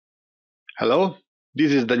Hello,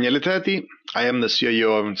 this is Daniele Teti. I am the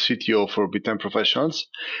CIO and CTO for B10 Professionals,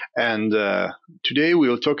 and today we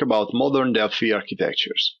will talk about modern Delphi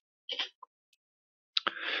architectures.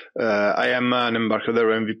 I am an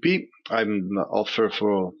Embarcadero MVP. I'm offer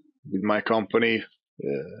with my company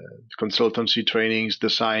consultancy, trainings,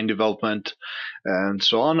 design, development, and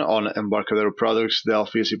so on Embarcadero products,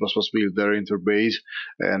 Delphi, C++ Builder, Interbase,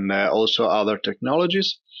 and also other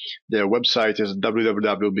technologies. Their website is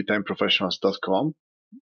www.b10professionals.com.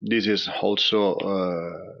 This is also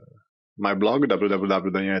my blog,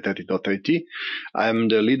 www.danieleteti.it. I am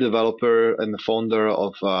the lead developer and the founder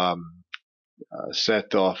of a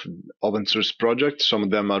set of open source projects. Some of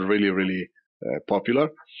them are really popular.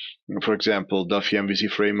 For example, Delphi MVC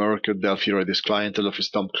Framework, Delphi Redis Client, Delphi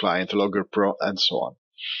Stomp Client, Logger Pro, and so on.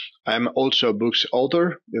 I'm also a books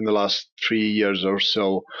author. In the last 3 years or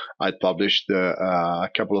so, I published a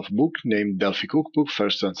couple of books named Delphi Cookbook,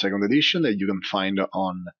 first and second edition, that you can find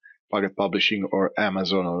on Pocket Publishing or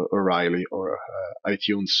Amazon or O'Reilly or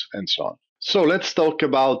iTunes and so on. So let's talk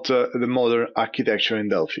about the modern architecture in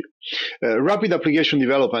Delphi. Rapid Application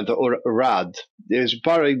Development, or RAD, is a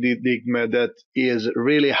paradigm that is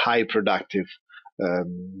really high productive.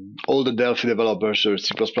 All the Delphi developers or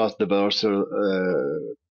C++ developers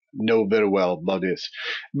know very well about this.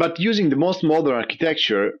 But using the most modern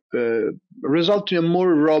architecture results in a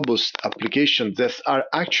more robust applications that are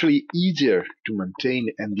actually easier to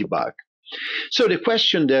maintain and debug. So the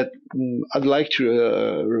question that I'd like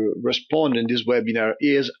to respond in this webinar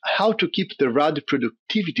is how to keep the RAD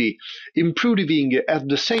productivity improving at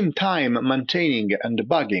the same time maintaining and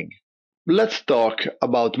debugging. Let's talk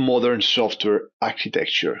about modern software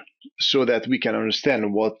architecture so that we can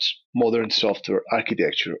understand what modern software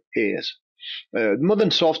architecture is.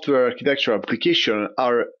 Modern software architecture applications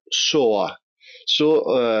are SOA,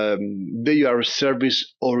 so they are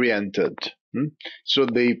service oriented. So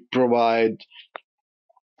they provide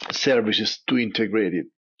services to integrate it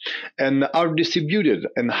and are distributed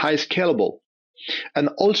and high scalable, and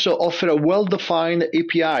also offer a well-defined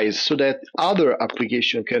APIs so that other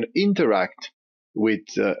applications can interact with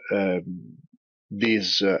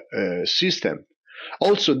this system.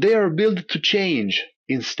 Also, they are built to change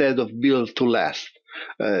instead of built to last.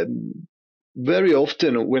 Very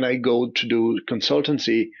often when I go to do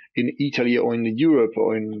consultancy in Italy or in Europe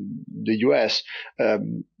or in the US,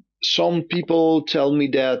 some people tell me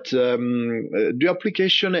that the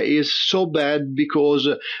application is so bad because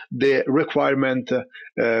the requirement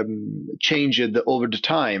changed over the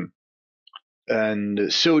time.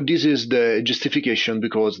 And so this is the justification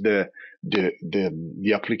because the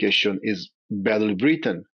application is badly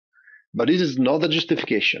written. But this is not a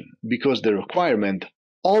justification because the requirement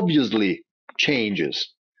obviously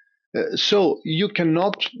changes. So you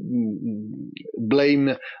cannot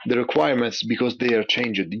blame the requirements because they are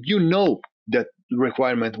changed. You know that the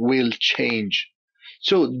requirement will change.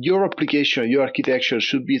 So your application, your architecture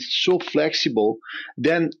should be so flexible,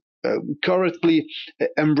 then correctly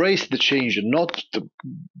embrace the change, not to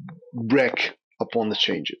break upon the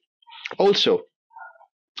change. Also,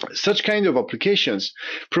 such kind of applications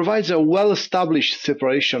provides a well-established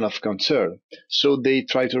separation of concern, so they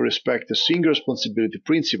try to respect the single responsibility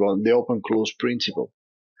principle and the open-close principle.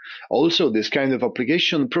 Also, this kind of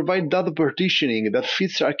application provide data partitioning that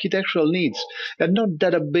fits architectural needs and not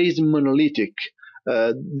database monolithic.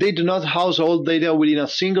 They do not house all data within a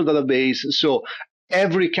single database, so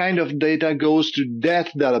every kind of data goes to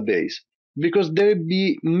that database, because there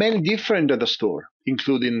be many different data store,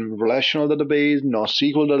 including relational database,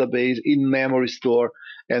 NoSQL database, in-memory store,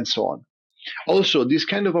 and so on. Also, these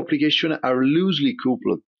kind of applications are loosely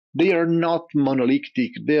coupled. They are not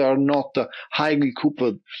monolithic. They are not highly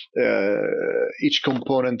coupled. Each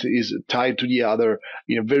component is tied to the other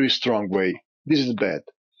in a very strong way. This is bad.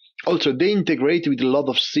 Also, they integrate with a lot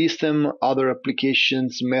of system, other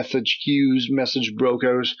applications, message queues, message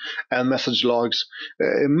brokers, and message logs.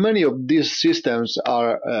 Many of these systems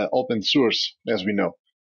are open source, as we know.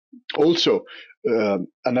 Also,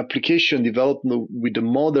 an application developed with the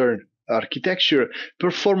modern architecture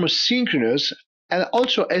performs synchronous and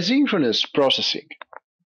also asynchronous processing.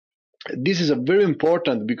 This is very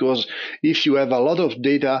important because if you have a lot of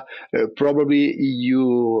data, probably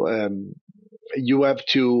you have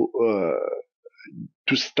to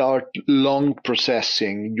start long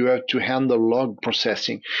processing. You have to handle log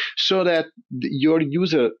processing so that your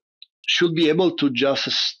user should be able to just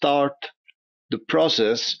start the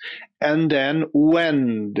process, and then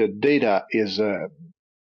when the data is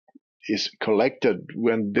collected,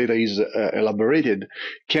 when data is elaborated,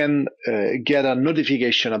 can get a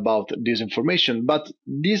notification about this information. But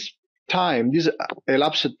this time, this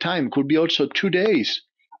elapsed time could be also 2 days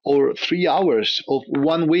or 3 hours of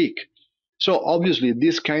 1 week. So obviously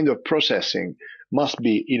this kind of processing must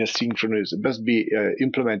be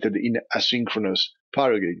implemented in asynchronous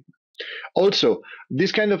paradigm. Also,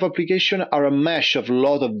 this kind of application are a mesh of a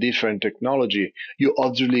lot of different technology. You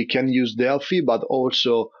obviously can use Delphi, but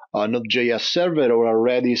also a Node.js server or a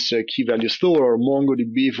Redis key value store or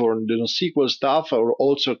MongoDB for the NoSQL stuff, or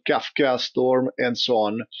also Kafka, Storm, and so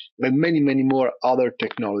on, and many, many more other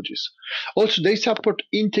technologies. Also, they support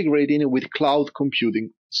integrating with cloud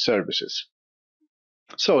computing services.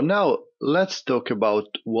 So now let's talk about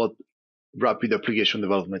what rapid application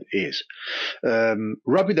development is.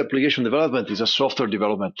 Rapid application development is a software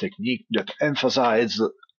development technique that emphasizes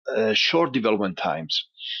short development times,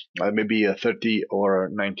 maybe 30 or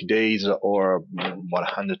 90 days or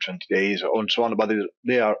 120 days and so on, but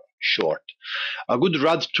they are short. A good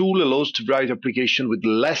RAD tool allows to write application with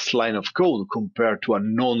less line of code compared to a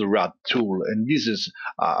non-RAD tool, and this is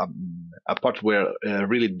a part where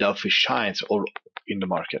really Delphi shines or in the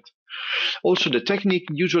market. Also, the technique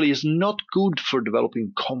usually is not good for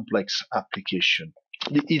developing complex application.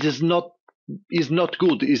 It is not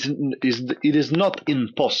good. It is not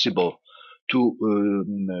impossible to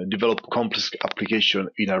develop complex application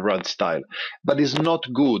in a RAD style, but it's not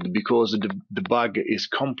good because the bug is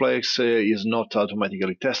complex, is not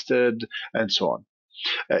automatically tested, and so on.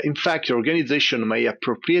 In fact, your organization may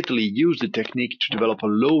appropriately use the technique to develop a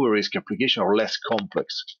lower risk application or less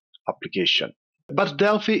complex application. But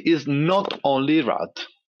Delphi is not only RAD.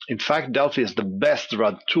 In fact, Delphi is the best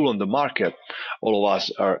RAD tool on the market. All of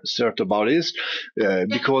us are certain about this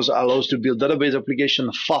because it allows to build database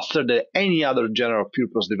application faster than any other general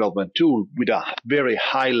purpose development tool with a very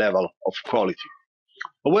high level of quality.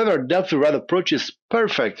 However, Delphi RAD approach is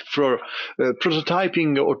perfect for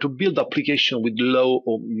prototyping or to build application with low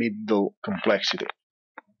or middle complexity.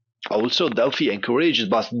 Also, Delphi encourages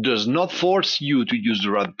but does not force you to use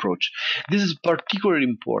the RAD approach. This is particularly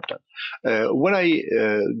important. When I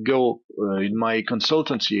go in my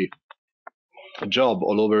consultancy job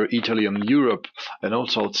all over Italy and Europe and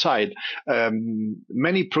also outside,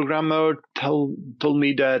 many programmers told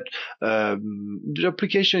me that the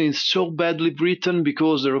application is so badly written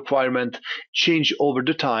because the requirement change over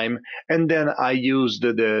the time, and then I use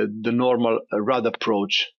the normal RAD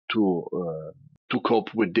approach to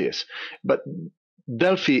cope with this. But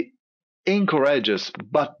Delphi encourages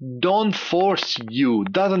but doesn't force you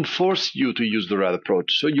to use the RAD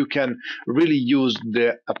approach, so you can really use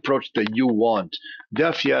the approach that you want.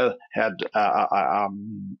 Delphi had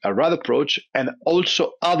a RAD approach and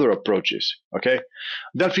also other approaches. Okay,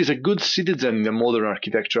 Delphi is a good citizen in the modern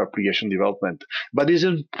architecture application development, but it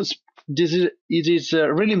is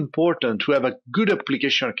really important to have a good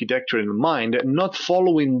application architecture in mind and not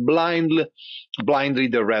following blindly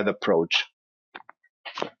the RAD approach.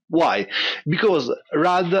 Why? Because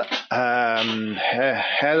RAD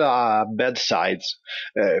had bad sides.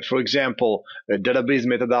 For example, database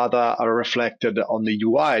metadata are reflected on the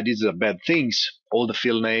UI. These are bad things. All the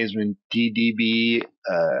field names in TDB,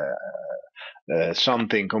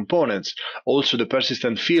 something components. Also, the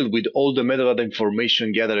persistent field with all the metadata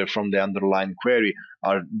information gathered from the underlying query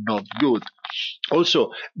are not good.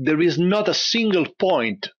 Also, there is not a single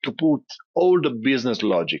point to put all the business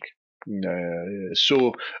logic.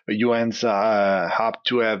 So you end up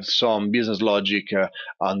to have some business logic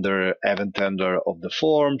under event handler of the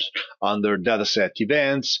forms, under dataset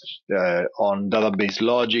events, on database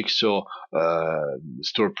logic, so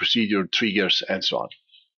store procedure, triggers, and so on.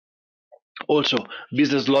 Also,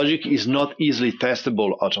 business logic is not easily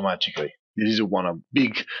testable automatically. This is one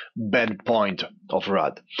big bad point of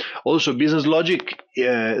RAD. Also, business logic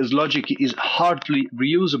is hardly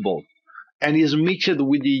reusable and is mixed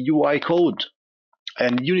with the UI code.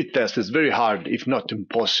 And unit test is very hard, if not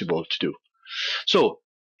impossible to do. So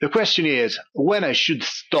the question is, when I should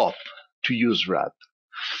stop to use RAD?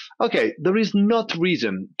 Okay, there is not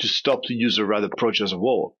reason to stop to use a RAD approach as a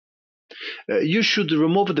whole. You should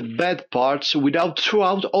remove the bad parts without throw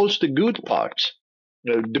out also the good parts.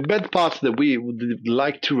 The bad parts that we would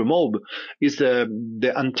like to remove is the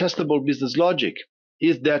untestable business logic,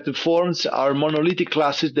 is that the forms are monolithic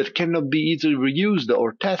classes that cannot be easily reused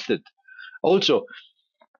or tested. Also,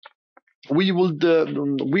 we would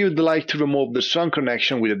like to remove the strong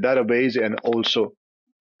connection with the database and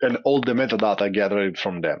all the metadata gathered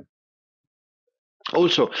from them.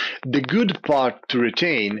 Also, the good part to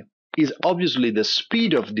retain is obviously the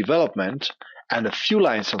speed of development and a few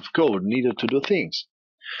lines of code needed to do things.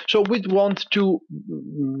 So we want to,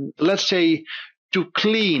 let's say, to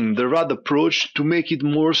clean the RAD approach to make it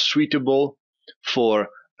more suitable for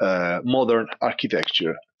modern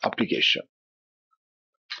architecture application.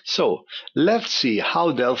 So let's see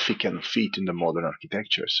how Delphi can fit in the modern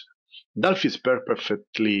architectures. Delphi is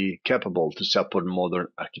perfectly capable to support modern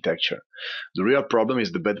architecture. The real problem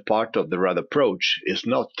is the bad part of the red approach is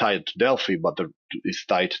not tied to Delphi, but is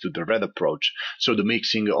tied to the red approach. So the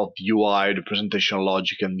mixing of the UI, the presentation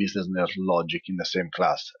logic, and business logic in the same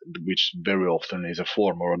class, which very often is a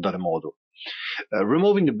form or a data model.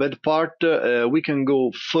 Removing the bad part, we can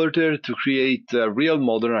go further to create a real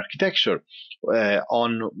modern architecture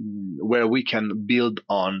on where we can build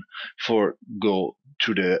on for go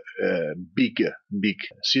to the big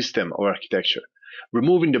system or architecture.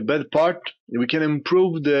 Removing the bad part, we can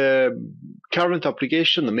improve the current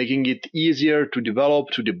application, making it easier to develop,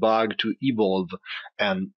 to debug, to evolve,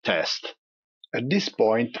 and test. At this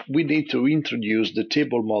point, we need to introduce the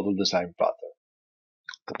table model design pattern.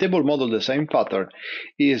 The table model design pattern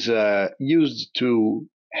is used to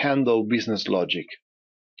handle business logic.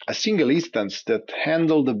 A single instance that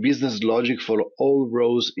handles the business logic for all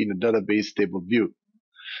rows in a database table view.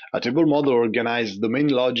 A table model organizes domain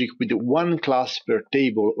logic with one class per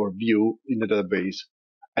table or view in the database,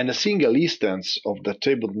 and a single instance of the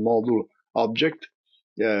table model object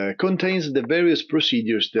contains the various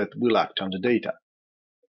procedures that will act on the data.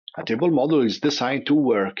 A table model is designed to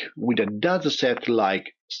work with a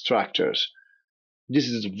dataset-like structures. This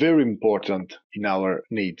is very important in our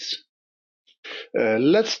needs.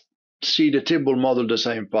 Let's see the table model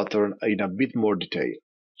design pattern in a bit more detail.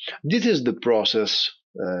 This is the process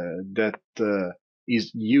that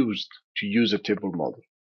is used to use a table model.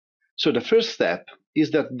 So the first step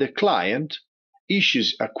is that the client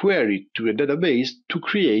issues a query to a database to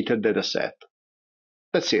create a dataset.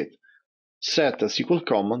 That's it. Set a SQL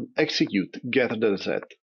command, execute get dataset.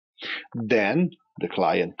 Then the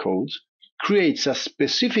client codes creates a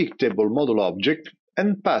specific table model object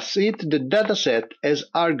and passes it the dataset as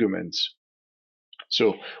arguments.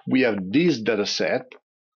 So we have this dataset,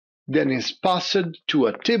 then is passed to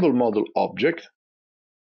a table model object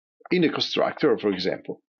in a constructor, for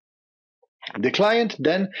example. The client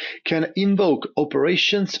then can invoke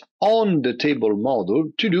operations on the table model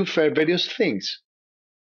to do various things.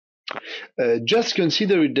 Just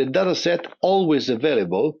consider the dataset always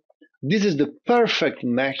available. This is the perfect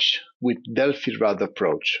match with Delphi RAD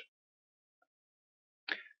approach.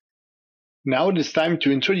 Now it is time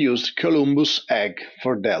to introduce Columbus Egg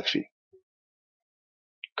for Delphi.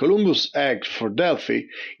 Columbus Egg for Delphi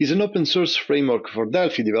is an open source framework for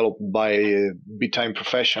Delphi developed by big-time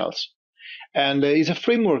professionals, and is a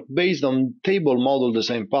framework based on table model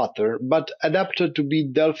design pattern, but adapted to be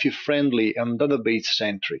Delphi-friendly and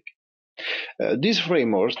database-centric. This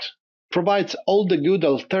framework provides all the good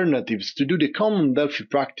alternatives to do the common Delphi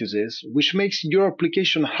practices, which makes your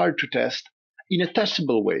application hard to test in a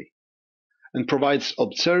testable way, and provides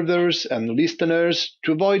observers and listeners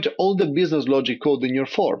to avoid all the business logic code in your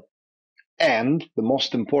form. And, the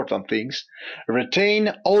most important things, retain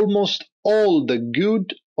almost all the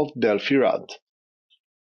good of Delphi RAD.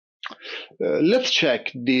 Let's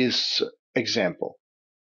check this example.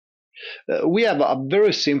 We have a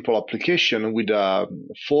very simple application with a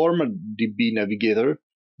form, DB navigator,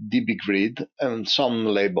 DB grid, and some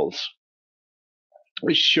labels,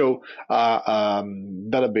 which show a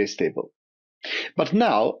database table. But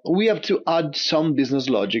now we have to add some business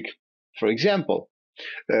logic. For example,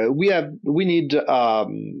 we need a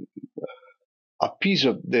piece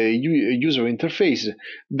of the user interface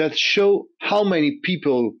that show how many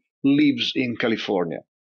people lives in California.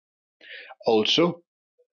 Also,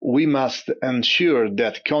 we must ensure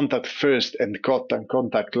that contact first and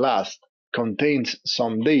contact last contains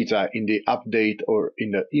some data in the update or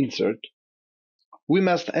in the insert. We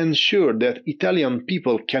must ensure that Italian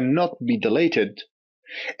people cannot be deleted,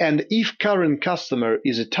 and if current customer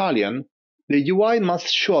is Italian, the UI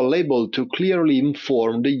must show a label to clearly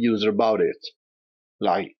inform the user about it,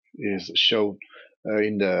 like is shown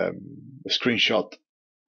in the screenshot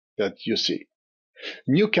that you see.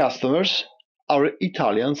 New customers are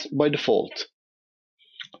Italians by default.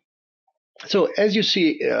 So as you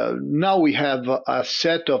see, now we have a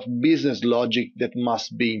set of business logic that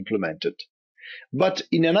must be implemented. But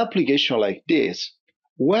in an application like this,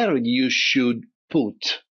 where you should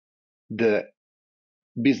put the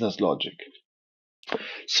business logic?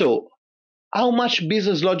 So how much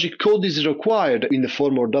business logic code is required in the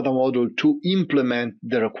form or data model to implement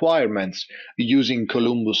the requirements using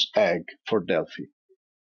Columbus Egg for Delphi?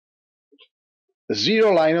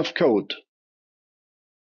 0 line of code.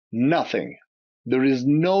 Nothing. There is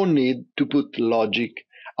no need to put logic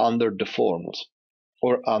under the forms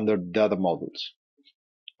or under data models.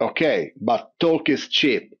 Okay, but talk is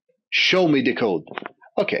cheap. Show me the code.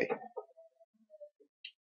 Okay.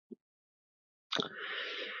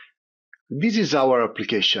 This is our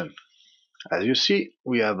application. As you see,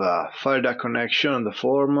 we have a FireDAC connection on the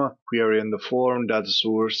form, query in the form, data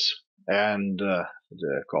source, and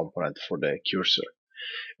the component for the cursor.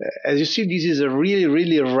 As you see, this is a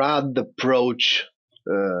really rad approach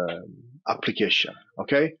application.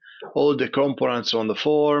 Okay, all the components on the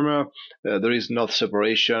form, there is no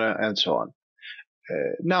separation, and so on.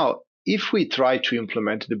 Now, if we try to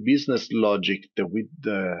implement the business logic that we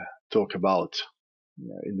talk about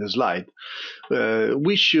in the slide,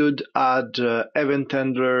 we should add event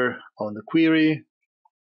handler on the query,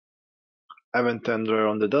 event handler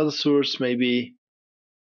on the data source, maybe.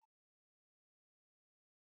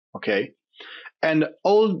 Okay, and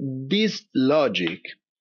all this logic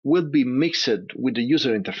will be mixed with the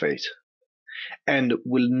user interface and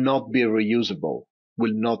will not be reusable,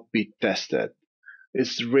 will not be tested.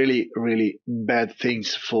 It's really bad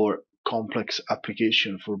things for complex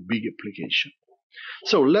application, for big application.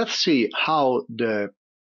 So let's see how the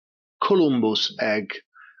Columbus egg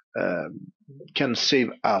can save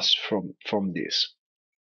us from this.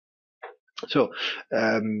 So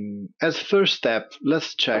as first step,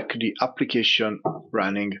 let's check the application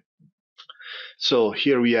running. So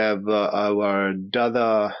here we have our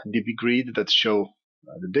data DB grid that show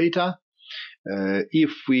the data.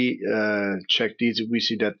 If we check this, we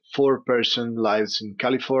see that 4 person lives in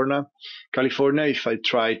California. If I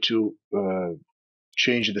try to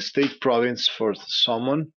change the state province for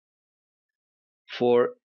someone,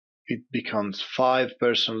 it becomes 5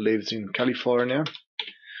 person lives in California.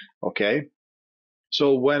 Okay,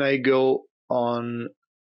 so when I go on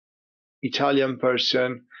Italian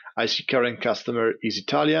person, I see current customer is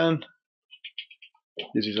Italian.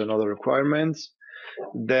 This is another requirement.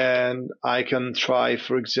 Then I can try,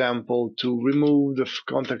 for example, to remove the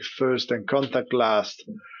contact first and contact last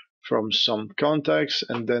from some contacts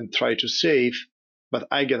and then try to save, but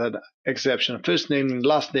I get an exception. First name and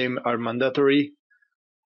last name are mandatory.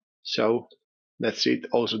 So that's it.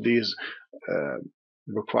 Also, this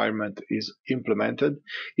requirement is implemented.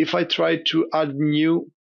 If I try to add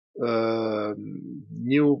new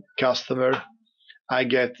customer, I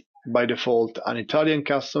get by default an Italian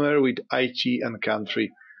customer with IT and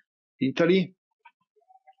country Italy.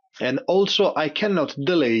 And also I cannot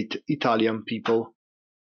delete Italian people.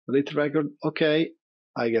 Delete record, okay,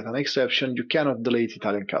 I get an exception. You cannot delete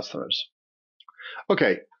Italian customers.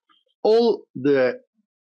 Okay, all the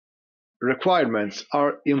requirements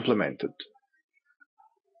are implemented.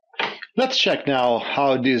 Let's check now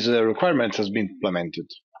how these requirements has been implemented.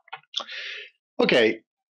 Okay,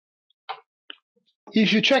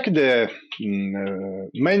 if you check the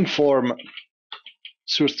main form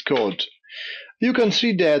source code, you can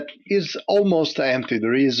see that it's almost empty.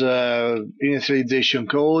 There is initialization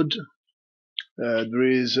code, there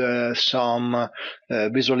is some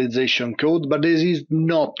visualization code, but this is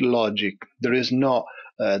not logic. There is no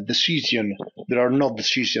decision. There are no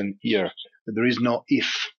decisions here. There is no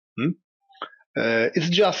if. It's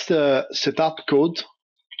just a setup code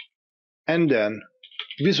and then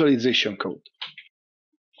visualization code.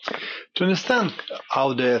 To understand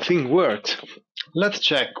how the thing works, let's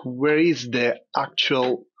check where is the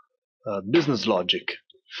actual business logic.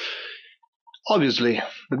 Obviously,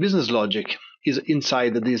 the business logic is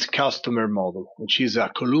inside this customer model, which is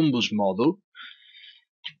a Columbus model,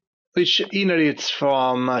 which inherits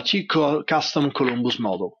from a custom Columbus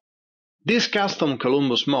model. This custom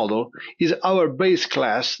Columbus model is our base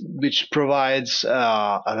class, which provides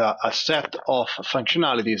a set of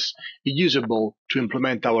functionalities usable to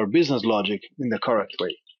implement our business logic in the correct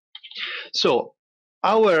way. So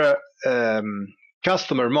our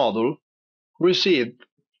customer model received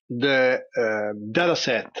the data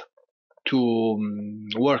set to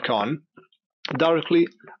work on directly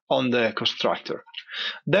on the constructor.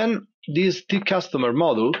 Then this customer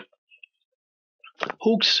model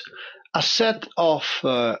hooks a set of,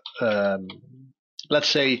 let's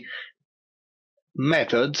say,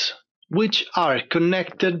 methods which are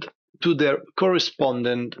connected to their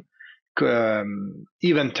corresponding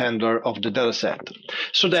event handler of the dataset,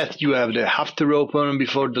 so that you have the after open,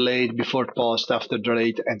 before delete, before post, after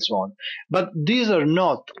delete, and so on. But these are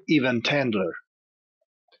not event handler.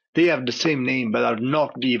 They have the same name, but are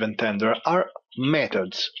not the event handler, are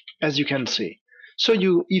methods, as you can see. So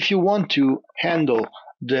if you want to handle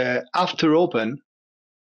the after open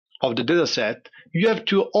of the dataset, you have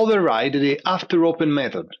to override the after open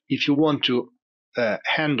method. If you want to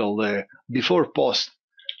handle the before post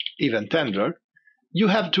event handler, you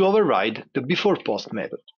have to override the before post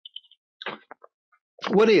method.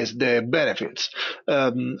 What is the benefits?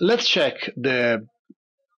 Let's check the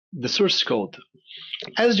source code.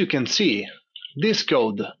 As you can see, this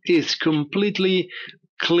code is completely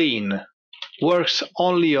clean, works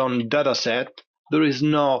only on dataset. There is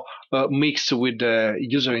no mix with the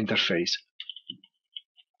user interface.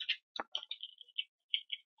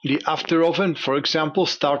 The after oven, for example,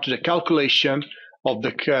 starts the calculation of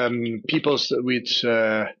the people which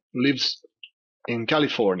lives in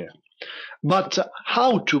California. But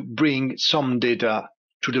how to bring some data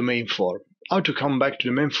to the main form? How to come back to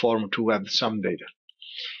the main form to have some data?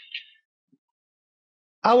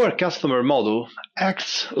 Our customer model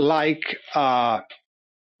acts like a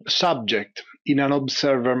subject in an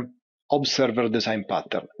observer design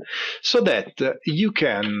pattern, so that you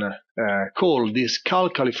can call this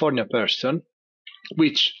California person,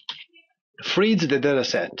 which frees the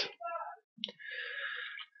dataset,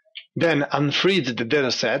 then unfrees the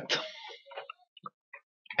dataset,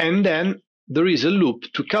 and then there is a loop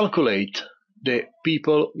to calculate the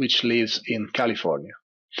people which lives in California.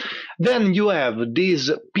 Then you have these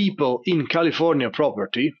people in California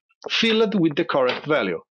property filled with the correct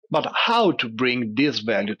value. But how to bring this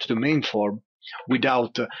value to the main form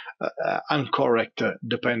without incorrect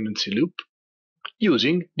dependency loop?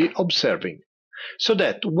 Using the observing. So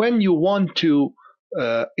that when you want to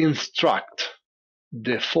instruct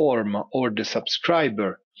the form or the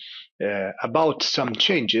subscriber about some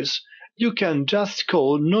changes, you can just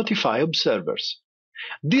call notify observers.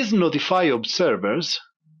 This notify observers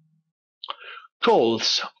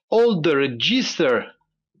calls all the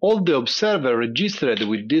observer registered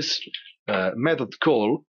with this method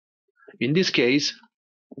call, in this case,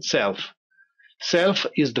 self. Self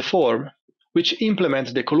is the form which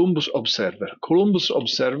implements the Columbus observer. Columbus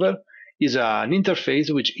observer is an interface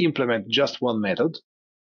which implements just one method,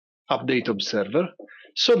 update observer,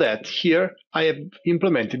 so that here I have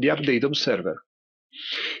implemented the update observer.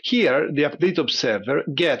 Here, the update observer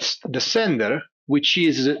gets the sender, which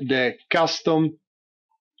is the custom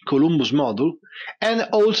Columbus module, and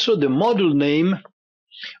also the module name,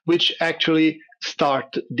 which actually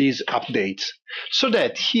start these updates. So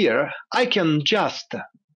that here I can just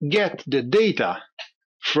get the data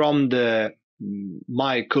from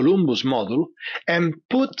my Columbus module and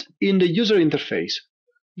put in the user interface.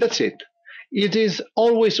 That's it. It is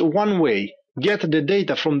always one way. Get the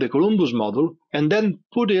data from the Columbus module and then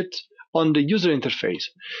put it on the user interface.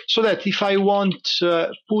 So that if I want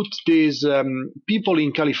to put these people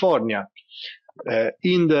in California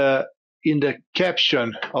in the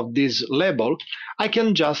caption of this label, I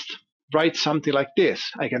can just write something like this.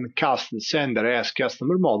 I can cast the sender as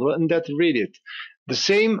customer model and that read it. The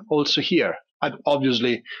same also here. I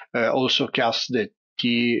obviously also cast the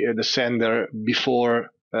sender before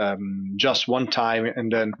just one time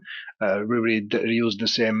and then reuse the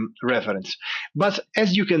same reference. But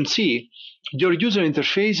as you can see, your user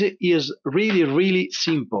interface is really, really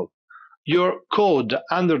simple. Your code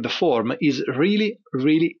under the form is really,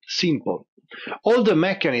 really simple. All the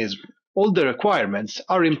mechanisms, all the requirements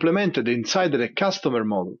are implemented inside the customer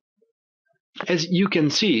model. As you can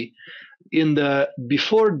see, in the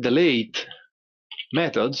before delete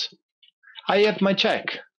methods, I have my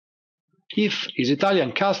check. If is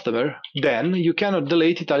Italian customer, then you cannot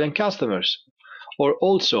delete Italian customers. Or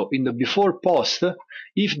also in the before post,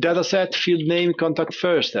 if dataset, field name, contact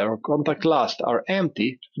first or contact last are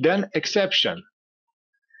empty, then exception.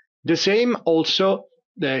 The same also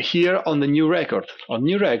here on the new record. On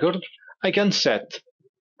new record, I can set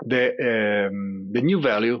the new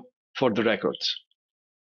value for the records.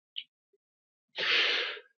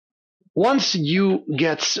 Once you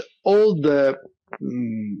get all the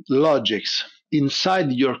logics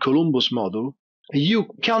inside your Columbus model, you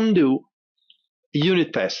can do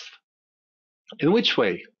unit test. In which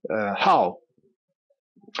way? How?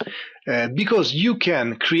 Because you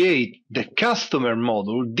can create the customer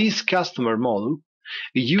model, this customer model,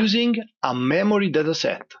 using a memory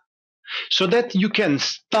dataset, so that you can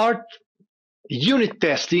start unit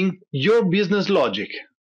testing your business logic.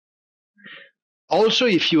 Also,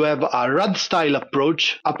 if you have a RAD style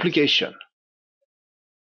approach application,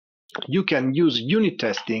 you can use unit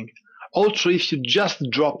testing also if you just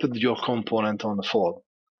dropped your component on the form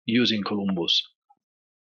using Columbus.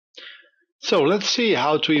 So let's see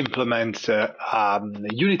how to implement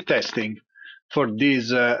unit testing for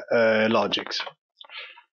these logics.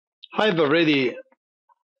 I've already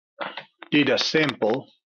did a sample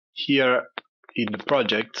here in the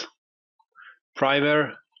project.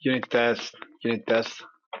 Primer, unit test,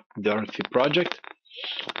 the Orphy project.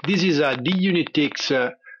 This is a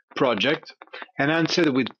DUnitX project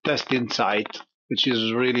enhanced with test insight which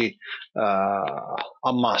is really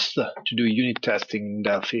a must to do unit testing in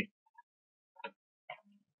Delphi.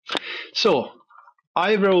 So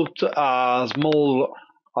I wrote a small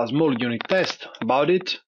unit test about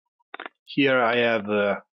it. Here I have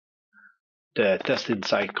the test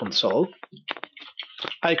inside console.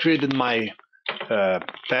 I created my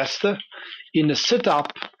test in the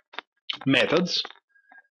setup methods.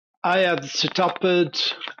 I have set up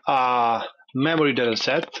a memory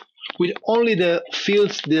dataset with only the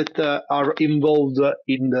fields that are involved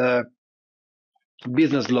in the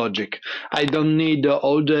business logic. I don't need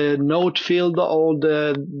all the node field, all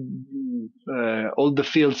the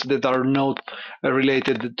fields that are not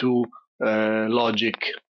related to logic,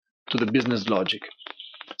 to the business logic.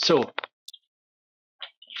 So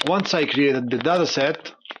once I created the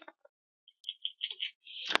dataset,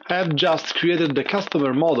 I have just created the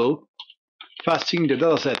customer model passing the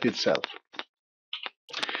dataset itself.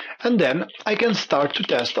 And then I can start to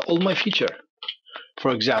test all my features.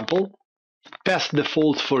 For example, test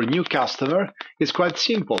default for new customer is quite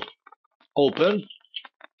simple. Open,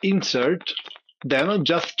 insert, then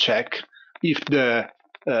just check if the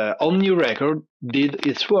Omni record did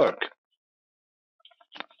its work.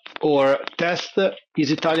 Or test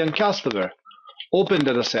is Italian customer. Open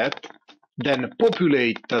dataset, then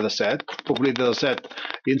populate dataset,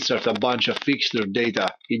 insert a bunch of fixture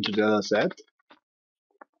data into the dataset,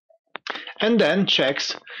 and then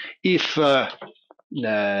checks if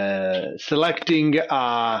selecting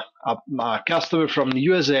a customer from the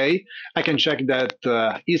USA, I can check that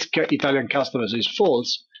is Italian customers is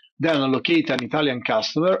false, then allocate an Italian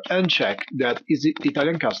customer and check that is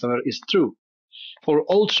Italian customer is true. Or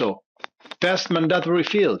also test mandatory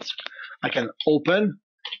fields. I can open,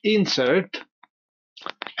 insert,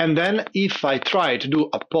 and then if I try to do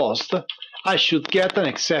a post, I should get an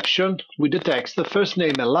exception with the text the first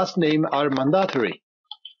name and last name are mandatory.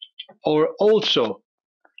 Or also,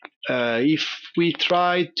 if we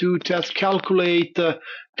try to test calculate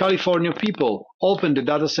California people, open the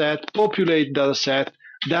dataset, populate dataset,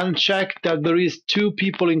 then check that there is 2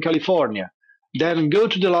 people in California. Then go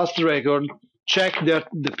to the last record, check that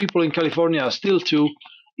the people in California are still 2,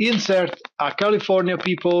 insert a California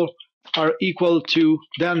people are equal to,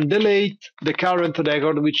 then delete the current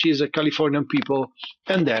record, which is a Californian people,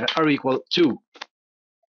 and then are equal to.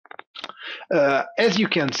 As you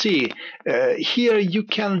can see, here you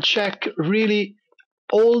can check really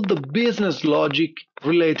all the business logic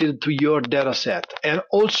related to your dataset and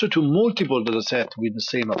also to multiple datasets with the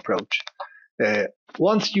same approach.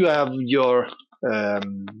 Once you have your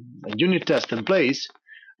unit test in place,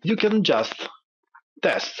 you can just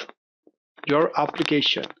test your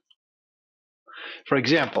application. For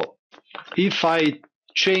example, if I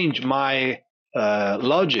change my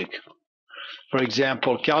logic, for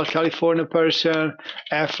example, California person,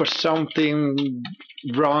 after something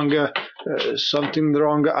wrong,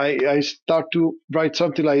 I start to write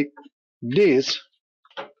something like this.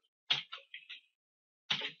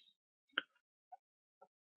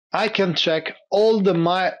 I can check all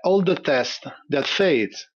the tests that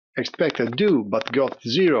failed, expected do, but got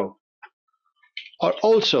 0. Or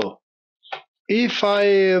also, if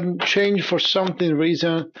I change for some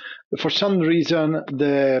reason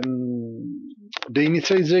the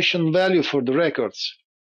initialization value for the records,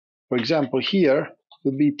 for example, here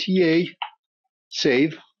would be TA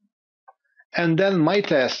save, and then my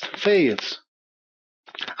test fails.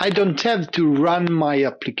 I don't have to run my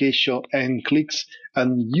application and clicks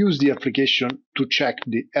and use the application to check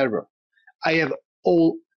the error. I have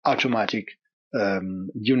all automatic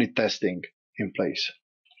unit testing in place.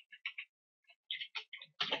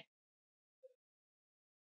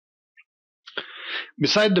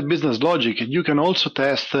 Besides the business logic, you can also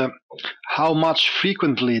test how much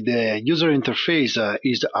frequently the user interface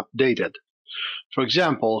is updated. For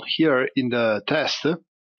example, here in the test,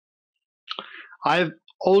 I've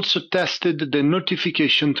also tested the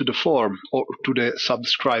notification to the form or to the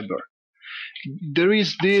subscriber. There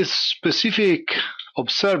is this specific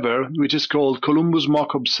observer, which is called Columbus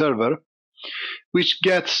mock observer, which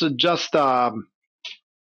gets just an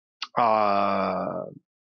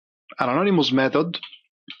anonymous method,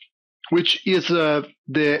 which is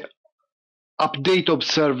the update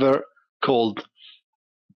observer called.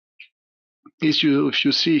 If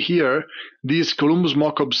you see here, this Columbus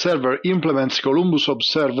mock observer implements Columbus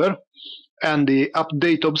observer, and the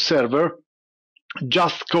update observer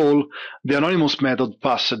just call the anonymous method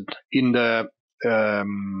passed in the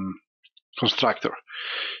constructor.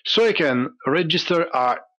 So I can register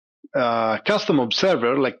a custom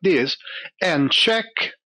observer like this and check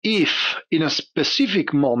if in a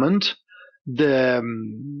specific moment the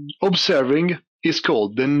observing is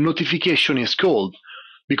called, the notification is called,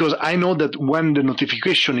 because I know that when the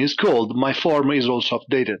notification is called, my form is also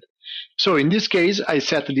updated. So in this case, I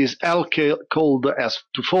set this called as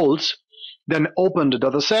to false, then open the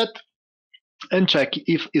dataset and check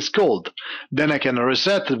if it's called. Then I can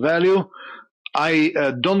reset the value. I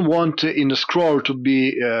don't want in the scroll to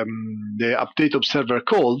be the update observer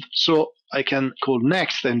called, so I can call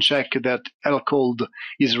next and check that lcalled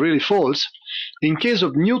is really false. In case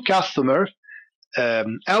of new customer,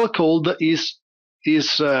 lcalled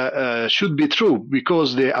should be true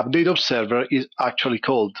because the update observer is actually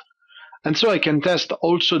called. And so I can test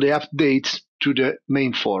also the updates to the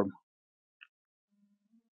main form.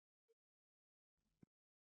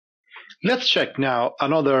 Let's check now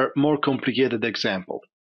another more complicated example.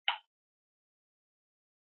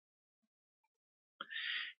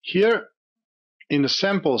 Here in the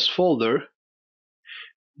samples folder,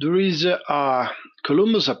 there is a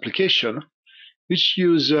Columbus application which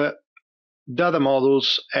uses data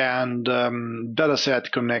models and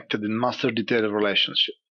dataset connected in master detail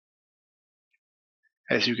relationship.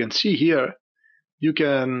 As you can see here, you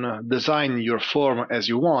can design your form as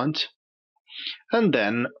you want, and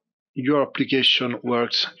then your application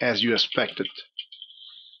works as you expected.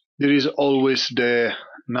 There is always the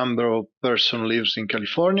number of person lives in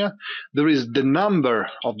California. There is the number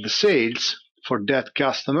of the sales for that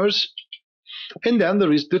customers, and then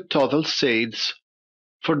there is the total sales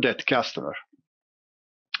for that customer.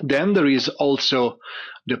 Then there is also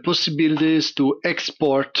the possibilities to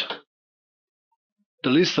export the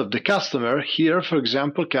list of the customer. Here, for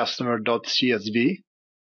example, customer.csv.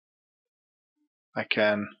 I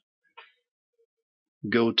can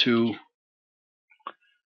go to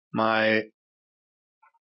my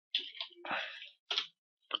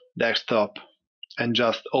desktop and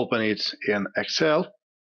just open it in Excel.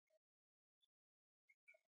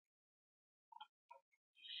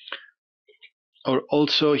 Or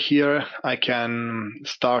also here I can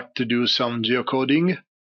start to do some geocoding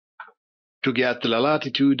to get the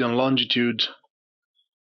latitude and longitude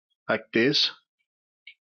like this.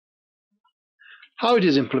 How it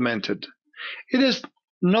is implemented? It is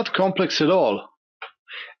not complex at all,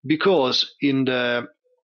 because in the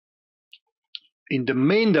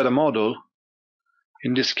main data model,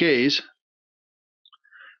 in this case,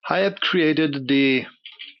 I have created the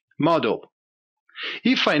model.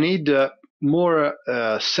 If I need more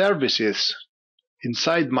services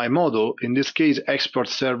inside my model, in this case export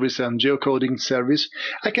service and geocoding service,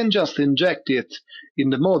 I can just inject it in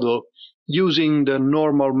the model using the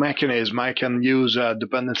normal mechanism. I can use a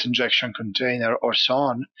dependency injection container or so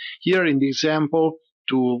on. Here in the example,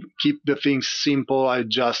 to keep the things simple, I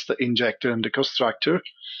just injected in the constructor,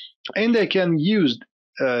 and I can use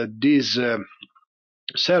this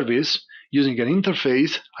service using an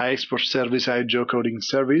interface, I export service, I geocoding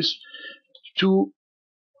service, to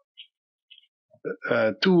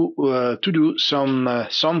do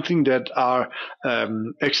something that are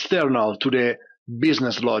external to the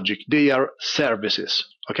business logic. They are services.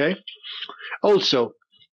 Okay. Also,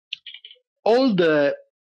 all the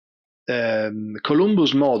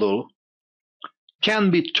Columbus model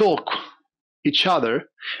can be talk each other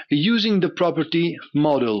using the property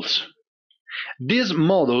models. These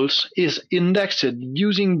models is indexed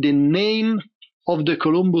using the name of the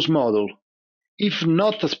Columbus model. If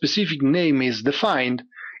not a specific name is defined,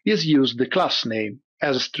 is used the class name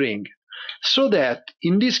as a string, so that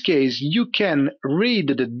in this case you can read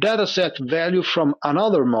the dataset value from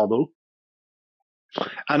another model,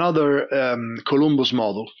 another Columbus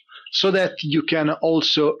model, so that you can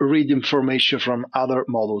also read information from other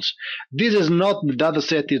models. This is not the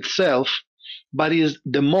dataset itself, but is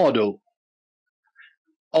the model.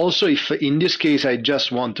 Also, if in this case I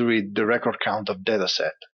just want to read the record count of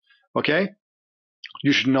dataset, okay?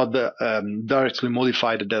 You should not directly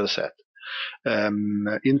modify the dataset.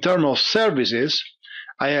 In terms of services,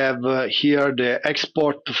 I have here the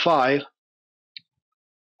export to file.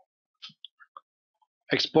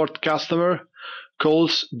 Export customer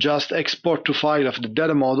calls just export to file of the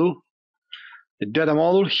data model. The data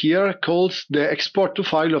model here calls the export to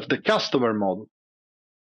file of the customer model.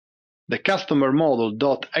 The customer model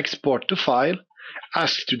dot export to file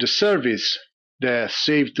asks to the service the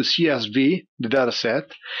save to CSV, the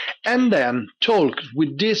dataset, and then talk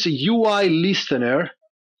with this UI listener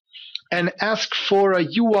and ask for a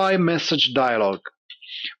UI message dialog.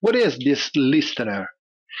 What is this listener?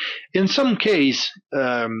 In some case,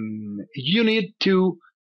 you need to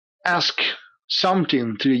ask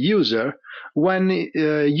something to the user when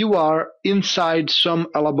you are inside some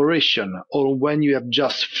elaboration or when you have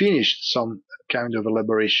just finished some kind of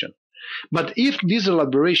elaboration. But if this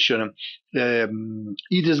elaboration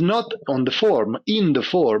it is not on the form, in the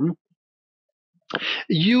form,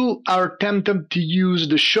 you are tempted to use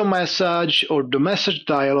the show message or the message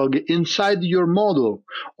dialog inside your model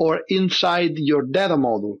or inside your data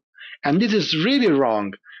model. And this is really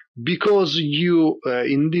wrong because you,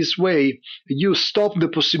 in this way, you stop the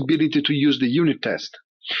possibility to use the unit test.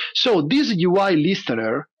 So this UI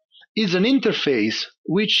listener is an interface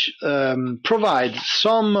which provides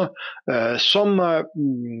some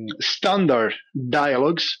standard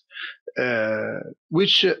dialogues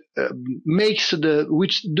which do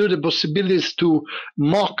the possibilities to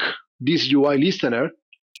mock this UI listener,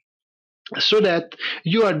 so that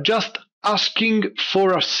you are just asking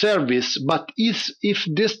for a service, but if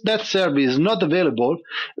that service is not available,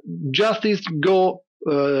 just go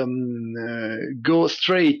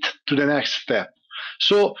straight to the next step.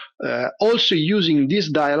 So also using these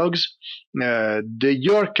dialogues,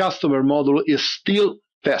 your customer model is still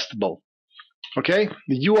testable. Okay,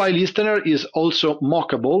 the UI listener is also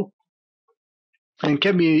mockable and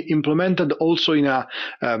can be implemented also in a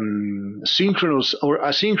synchronous or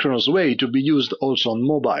asynchronous way to be used also on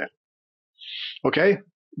mobile. Okay,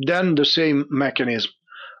 then the same mechanism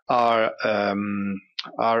are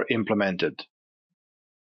implemented.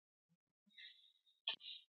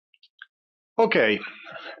 Okay,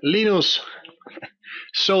 Linus.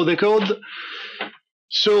 So the code.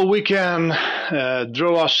 So we can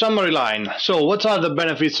draw a summary line. So what are the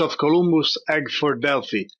benefits of Columbus Egg for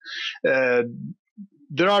Delphi?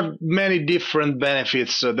 There are many different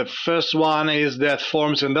benefits. The first one is that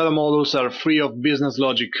forms and data models are free of business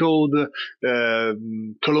logic code.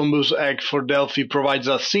 Columbus Egg for Delphi provides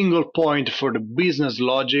a single point for the business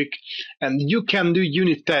logic, and you can do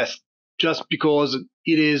unit tests just because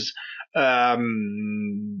it is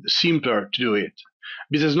simpler to do it.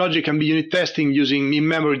 Business logic can be unit testing using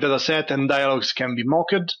in-memory dataset, and dialogues can be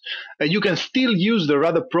mocked. You can still use the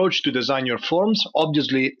RAD approach to design your forms.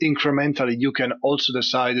 Obviously, incrementally, you can also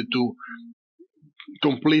decide to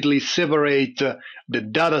completely separate the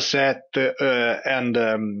dataset and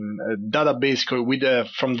database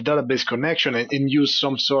from the database connection and use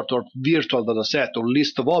some sort of virtual dataset or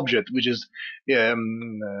list of objects, which is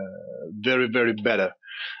very, very better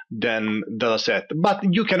than dataset. But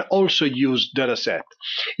you can also use dataset.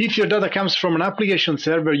 If your data comes from an application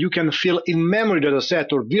server, you can fill in-memory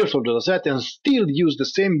dataset or virtual dataset and still use the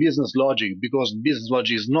same business logic, because business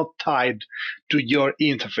logic is not tied to your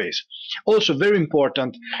interface. Also, very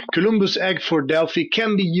important, Columbus Egg for Delphi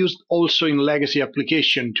can be used also in legacy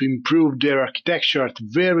application to improve their architecture at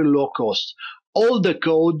very low cost. All the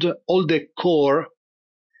code, all the core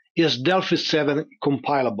is Delphi 7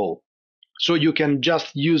 compilable. So you can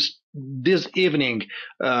just use this evening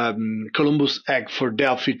Columbus Egg for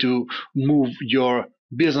Delphi to move your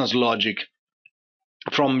business logic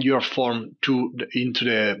from your form into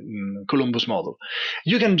the Columbus model.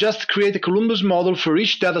 You can just create a Columbus model for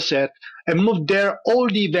each dataset and move there all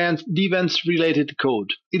the events related code.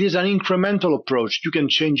 It is an incremental approach. You can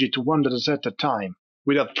change it to one dataset at a time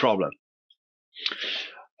without problem.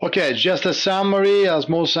 Okay, just a summary, a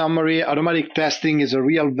small summary. Automatic testing is a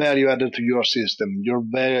real value added to your system. Your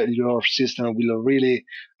system will really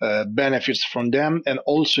benefit from them, and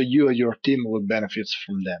also you and your team will benefit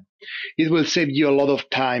from them. It will save you a lot of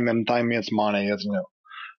time, and time means money, as you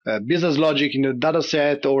know. Business logic in the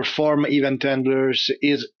dataset or form event handlers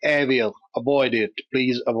is evil. Avoid it.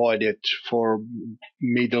 Please avoid it for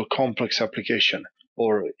middle complex application,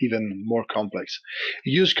 or even more complex.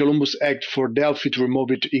 Use Columbus Egg for Delphi to remove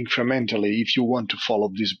it incrementally if you want to follow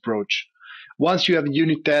this approach. Once you have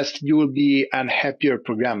unit tests, you will be a happier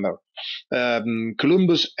programmer.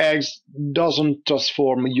 Columbus Eggs doesn't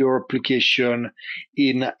transform your application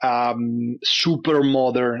in a super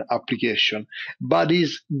modern application, but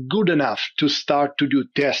is good enough to start to do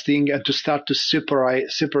testing and to start to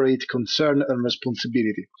separate concern and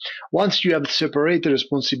responsibility. Once you have separated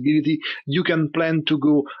responsibility, you can plan to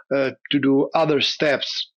go to do other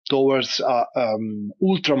steps towards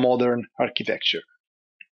ultra modern architecture.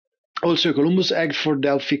 Also, Columbus Egg for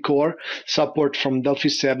Delphi Core support from Delphi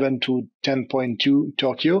 7 to 10.2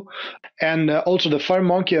 Tokyo, and also the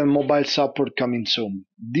FireMonkey and mobile support coming soon.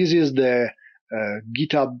 This is the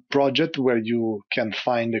GitHub project where you can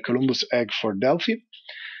find the Columbus Egg for Delphi.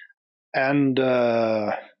 And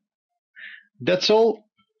that's all.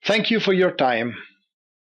 Thank you for your time.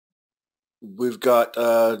 We've got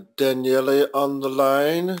Daniele on the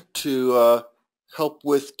line to help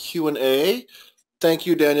with Q&A. Thank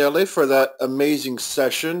you, Daniele, for that amazing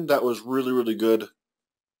session. That was really, really good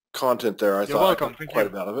content there. I thought I got quite a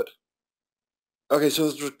bit out of it. Okay,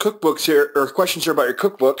 so there's cookbooks here, or questions here about your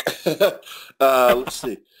cookbook. Let's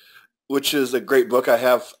see, which is a great book. I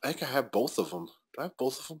think I have both of them. Do I have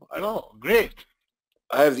both of them? Oh, great.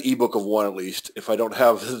 I have the ebook of one at least, if I don't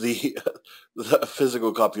have the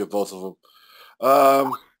physical copy of both of them.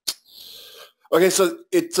 Okay, so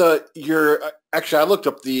it's actually I looked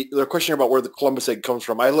up the question about where the Columbus egg comes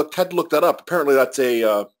from. Had to look that up. Apparently, that's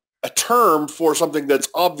a term for something that's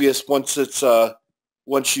obvious once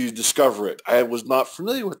you discover it. I was not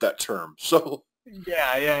familiar with that term, so.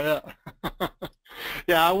 Yeah.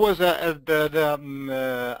 Yeah, I was I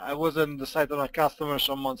was on the site of a customer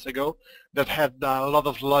some months ago that had a lot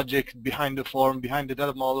of logic behind the form, behind the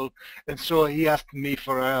data model, and so he asked me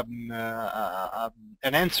for an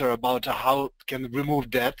answer about how can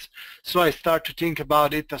remove that. So I start to think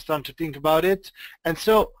about it. And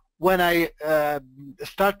so when I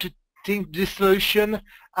start to think this solution,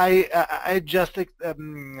 I just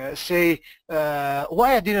say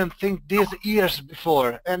why I didn't think this years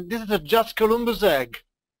before, and this is a just Columbus egg.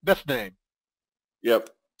 That's the name. Yep.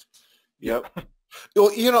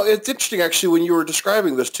 Well, it's interesting actually when you were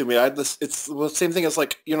describing this to me. It's the same thing as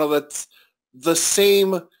that's the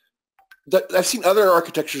same. That I've seen other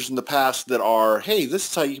architectures in the past that are, hey, this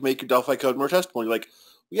is how you make your Delphi code more testable. You're like,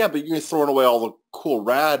 yeah, but you're throwing away all the cool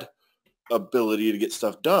rad ability to get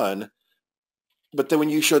stuff done. But then when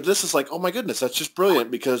you showed this, it's like, oh my goodness, that's just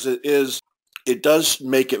brilliant because it does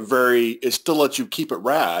make it still lets you keep it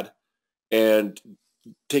rad and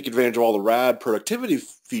take advantage of all the rad productivity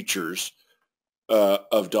features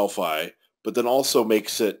of Delphi, but then also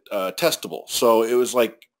makes it testable. So it was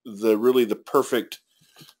like the perfect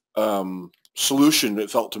solution,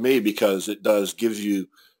 it felt to me, because it gives you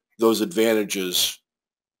those advantages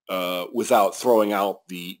without throwing out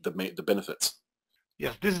the benefits.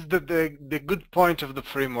 Yes, this is the good point of the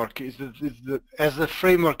framework. As a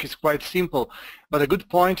framework is quite simple, but the good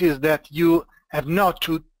point is that you have not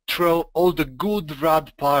to throw all the good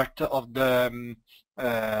rad part of the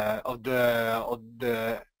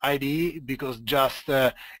IDE because just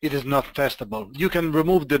it is not testable. You can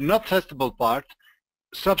remove the not testable part,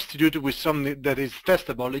 substitute it with something that is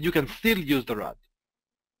testable, and you can still use the rad.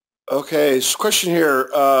 Okay, so question here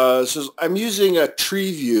says, I'm using a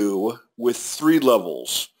tree view with 3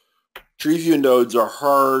 levels. Tree view nodes are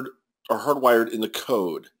hardwired in the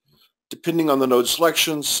code. Depending on the node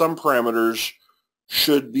selection, some parameters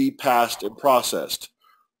should be passed and processed.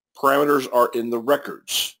 Parameters are in the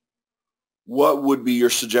records. What would be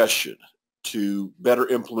your suggestion to better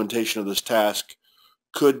implementation of this task?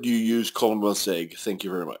 Could you use Columbus egg? Thank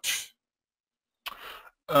you very much.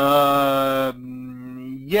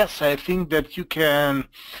 Yes, I think that you can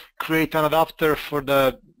create an adapter for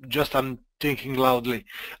I'm thinking loudly.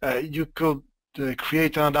 You could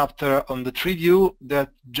create an adapter on the tree view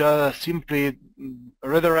that just simply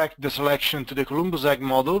redirect the selection to the Columbus egg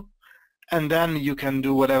model, and then you can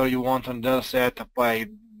do whatever you want on the set, apply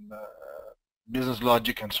business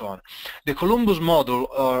logic and so on. The Columbus model,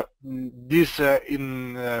 or this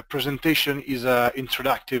presentation is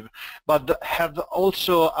introductive, but have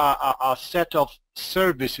also a set of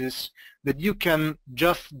services that you can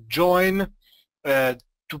just join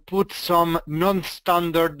to put some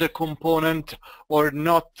non-standard component or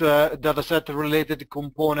not dataset related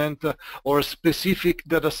component or specific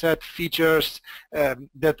dataset features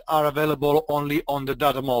that are available only on the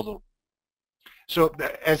data model. So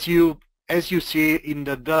as you see in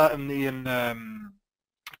the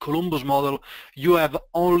Columbus model, you have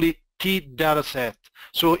only T dataset.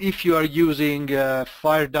 So if you are using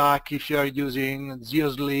FireDuck, if you are using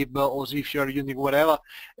ZeoSlib, or if you are using whatever,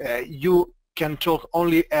 you can talk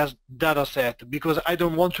only as dataset, because I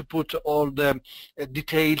don't want to put all the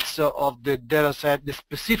details of the dataset, the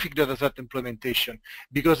specific dataset implementation,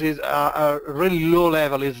 because it's a really low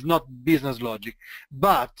level, it's not business logic.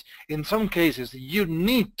 But in some cases, you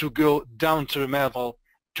need to go down to the level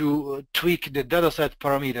to tweak the dataset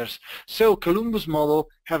parameters. So Columbus model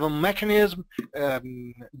have a mechanism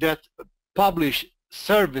that publish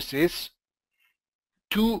services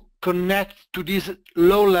to connect to this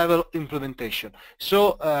low-level implementation.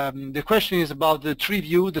 So the question is about the tree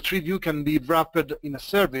view. The tree view can be wrapped in a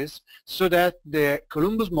service so that the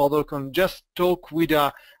Columbus model can just talk with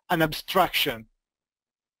an abstraction,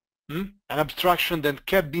 an abstraction that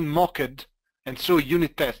can be mocked and so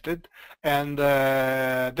unit tested, and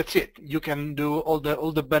that's it. You can do all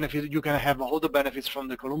the benefits. You can have all the benefits from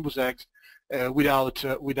the Columbus eggs without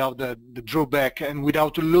the drawback and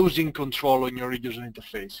without losing control on your user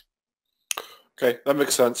interface. Okay, that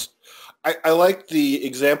makes sense. I like the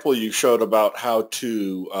example you showed about how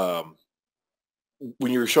to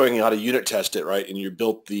when you were showing how to unit test it, right, and you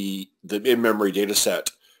built the in-memory data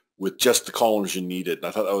set with just the columns you needed. And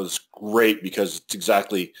I thought that was great because it's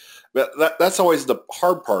exactly that's always the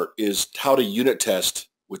hard part, is how to unit test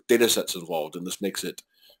with data sets involved, and this makes it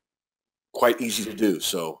quite easy to do.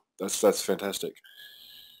 So that's fantastic.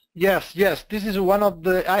 Yes, yes. This is one of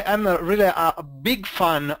the. I'm really a big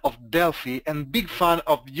fan of Delphi and big fan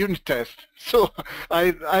of unit test. So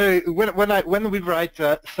when we write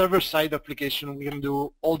a server-side application, we can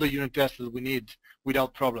do all the unit tests that we need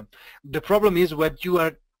without problem. The problem is when you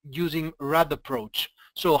are using RAD approach.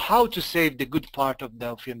 So how to save the good part of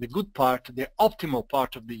Delphi and the good part, the optimal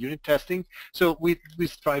part of the unit testing. So we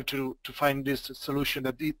strive to find this solution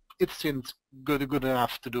that it seems good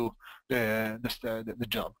enough to do the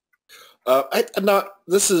job.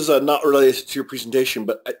 This is not related to your presentation,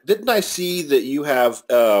 but didn't I see that you have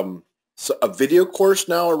a video course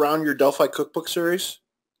now around your Delphi Cookbook series?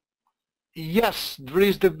 Yes, there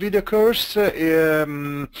is the video course.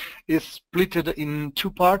 It's split in two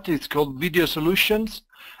parts. It's called Video Solutions,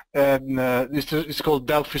 and it's called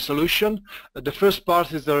Delphi Solution. The first part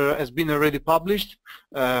has been already published.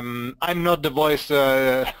 I'm not the voice.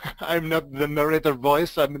 I'm not the narrator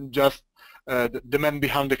voice. I'm just the man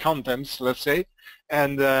behind the contents, let's say.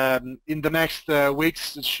 And in the next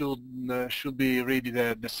weeks, it should be ready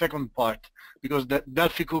the second part, because the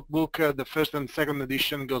Delphi Cookbook, the first and second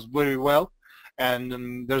edition, goes very well,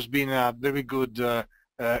 and there's been a very good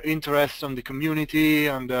interest on the community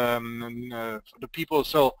and the people.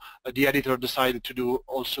 So the editor decided to do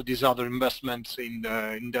also these other investments in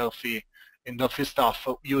Delphi stuff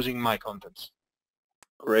using my contents.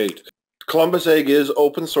 Great. Columbus Egg is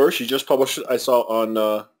open source. You just published it, I saw on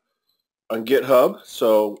GitHub,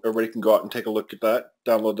 so everybody can go out and take a look at that,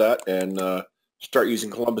 download that, and start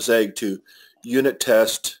using Columbus Egg to unit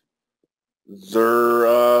test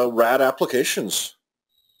their RAD applications.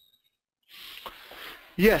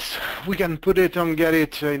 Yes, we can put it on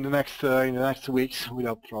Get in the next weeks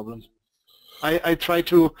without problem. I plan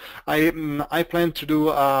to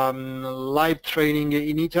do live training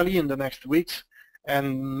in Italy in the next weeks,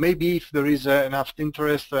 and maybe if there is enough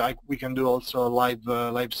interest, we can do also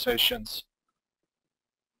live sessions.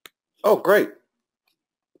 Oh, great.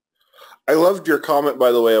 I loved your comment,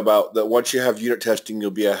 by the way, about that once you have unit testing,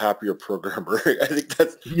 you'll be a happier programmer. I think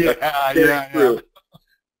that's true.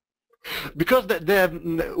 Because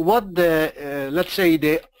let's say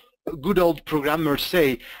the good old programmers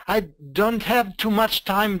say, I don't have too much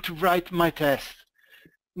time to write my test.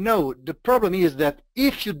 No, the problem is that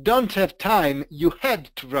if you don't have time, you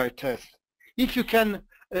had to write tests. If you can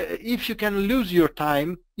lose your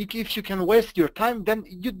time, if you can waste your time, then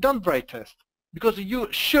you don't write tests, because you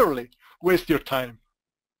surely waste your time.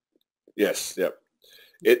 Yes, yep.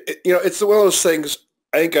 It's one of those things.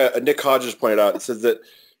 I think Nick Hodges pointed out. It says that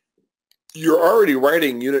you're already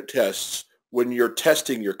writing unit tests when you're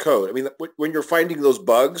testing your code. I mean, when you're finding those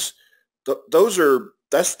bugs,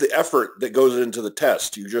 that's the effort that goes into the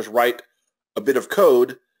test. You just write a bit of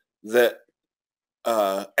code that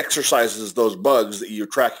exercises those bugs that you're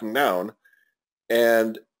tracking down,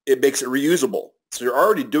 and it makes it reusable. So you're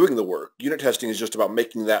already doing the work. Unit testing is just about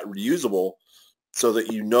making that reusable so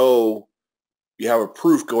that you know you have a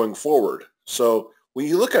proof going forward. So when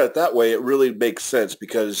you look at it that way, it really makes sense,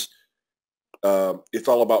 because it's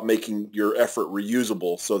all about making your effort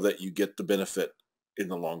reusable so that you get the benefit in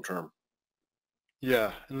the long term.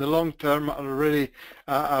 Yeah, in the long term, really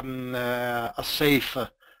a safe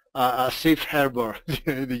harbor,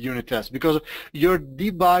 the unit test, because your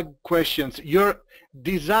debug questions, your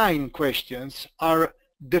design questions are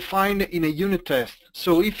defined in a unit test.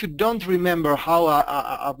 So if you don't remember how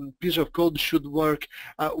a piece of code should work,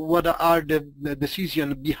 what are the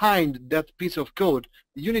decisions behind that piece of code,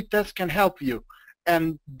 the unit test can help you.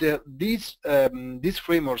 And these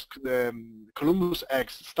frameworks, Columbus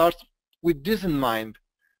X, starts with this in mind,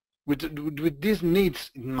 with these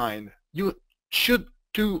needs in mind. You should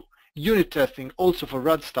do unit testing also for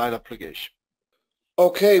RAD style application.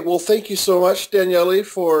 Okay, well, thank you so much, Daniele,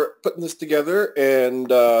 for putting this together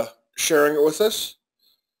and sharing it with us.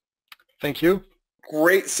 Thank you.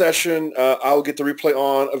 Great session. I'll get the replay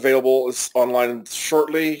available. It's online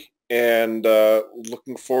shortly, and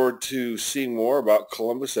looking forward to seeing more about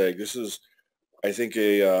Columbus Egg. This is, I think,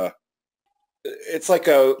 it's like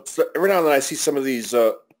every now and then I see some of these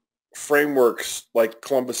frameworks like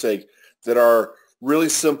Columbus Egg that are really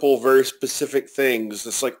simple, very specific things.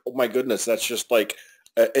 It's like, oh my goodness, that's just like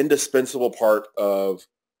an indispensable part of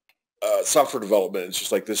software development. It's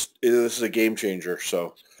just like this is a game changer.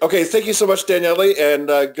 So, okay, thank you so much, Daniele, and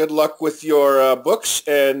good luck with your books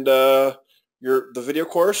and the video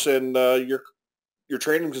course and your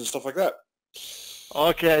trainings and stuff like that.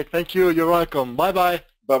 Okay, thank you. You're welcome. Bye-bye.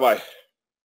 Bye-bye.